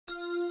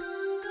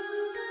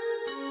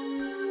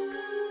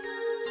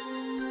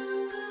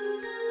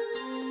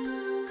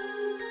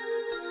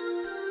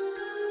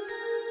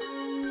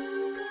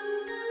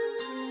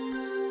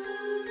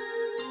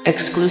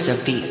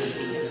Exclusive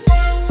beats.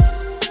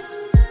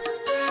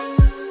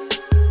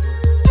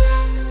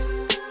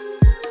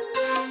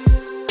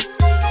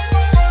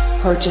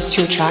 Purchase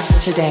your tracks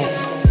today.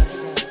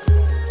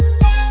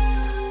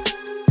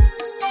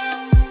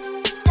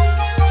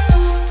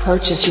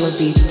 Purchase your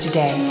beats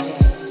today.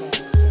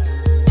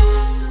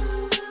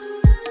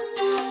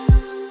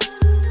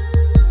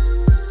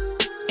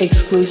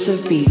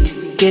 Exclusive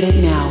beat. Get it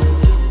now.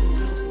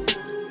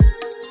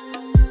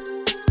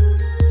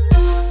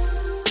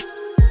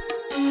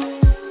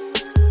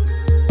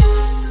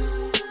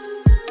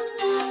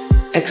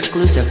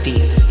 Exclusive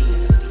beats.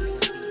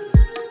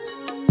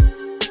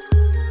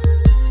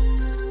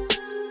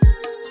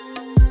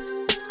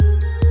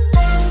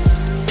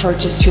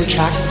 Purchase your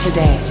tracks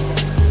today.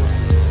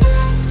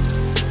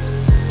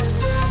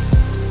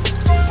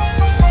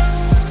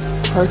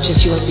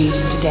 Purchase your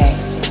beats today.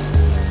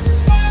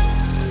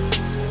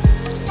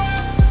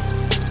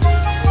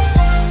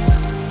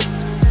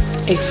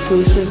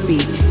 Exclusive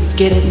beat.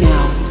 Get it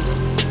now.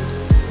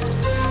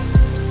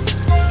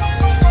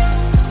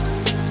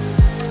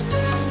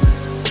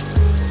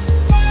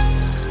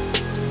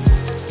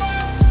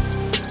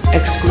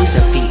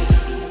 Exclusive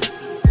beats.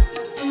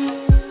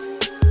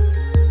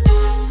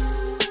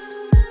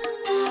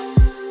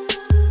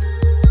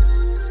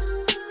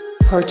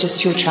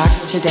 Purchase your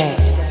tracks today.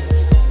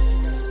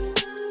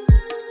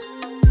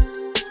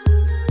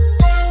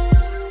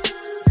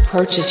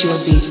 Purchase your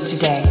beats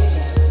today.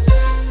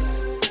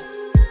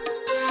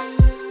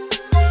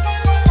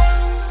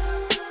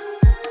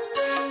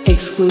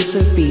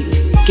 Exclusive beat.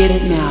 Get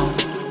it now.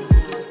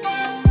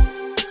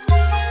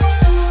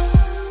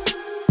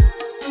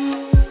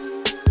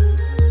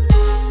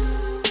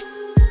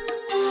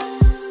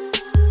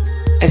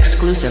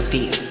 Exclusive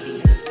beats.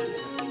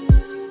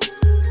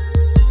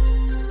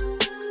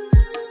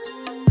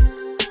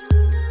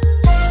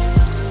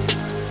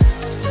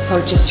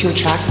 Purchase your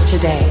tracks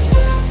today.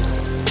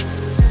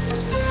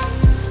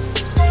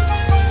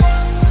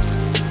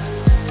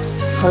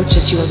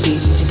 Purchase your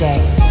beats today.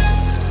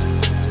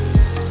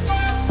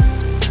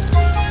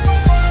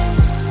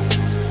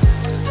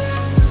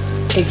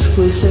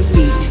 Exclusive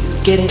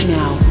beat. Get it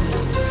now.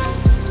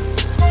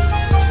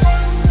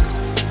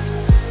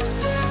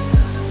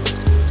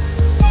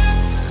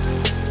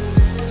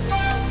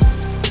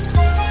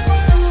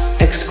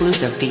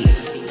 Exclusive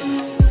beats.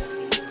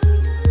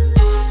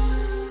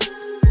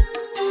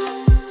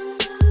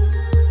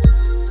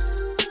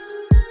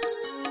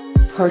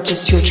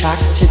 Purchase your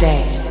tracks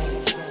today.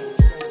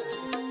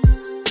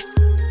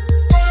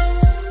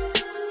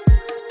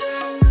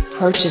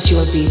 Purchase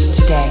your beats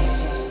today.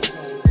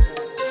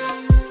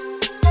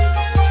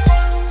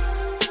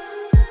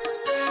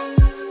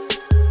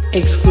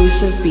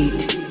 Exclusive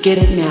beat. Get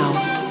it now.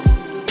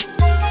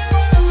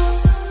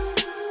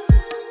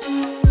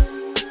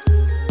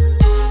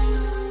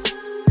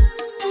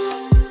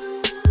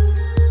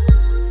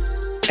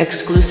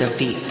 Exclusive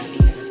beats.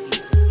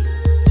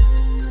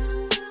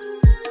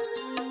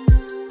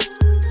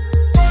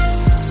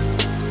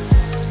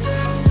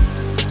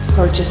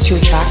 Purchase your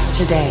tracks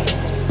today.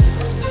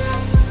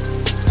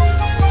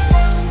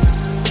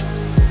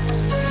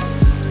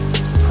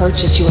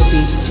 Purchase your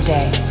beats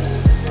today.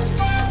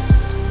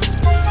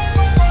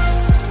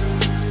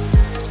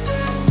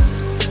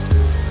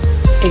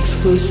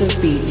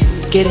 Exclusive beat.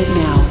 Get it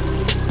now.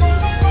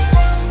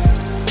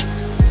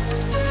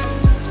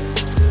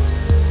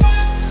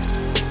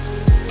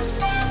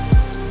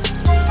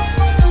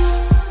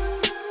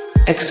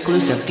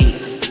 Exclusive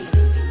beats.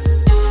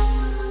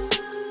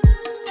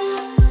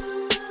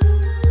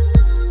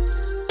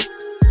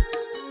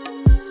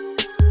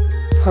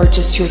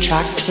 Purchase your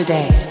tracks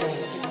today.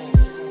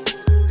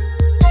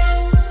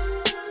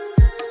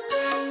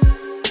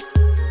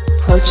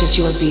 Purchase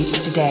your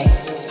beats today.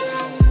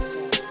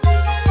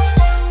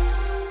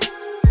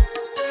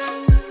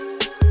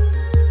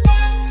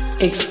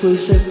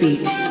 Exclusive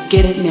beat.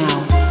 Get it now.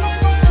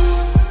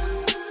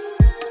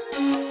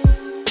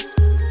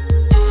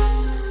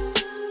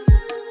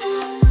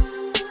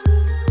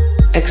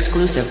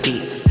 Exclusive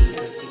beats.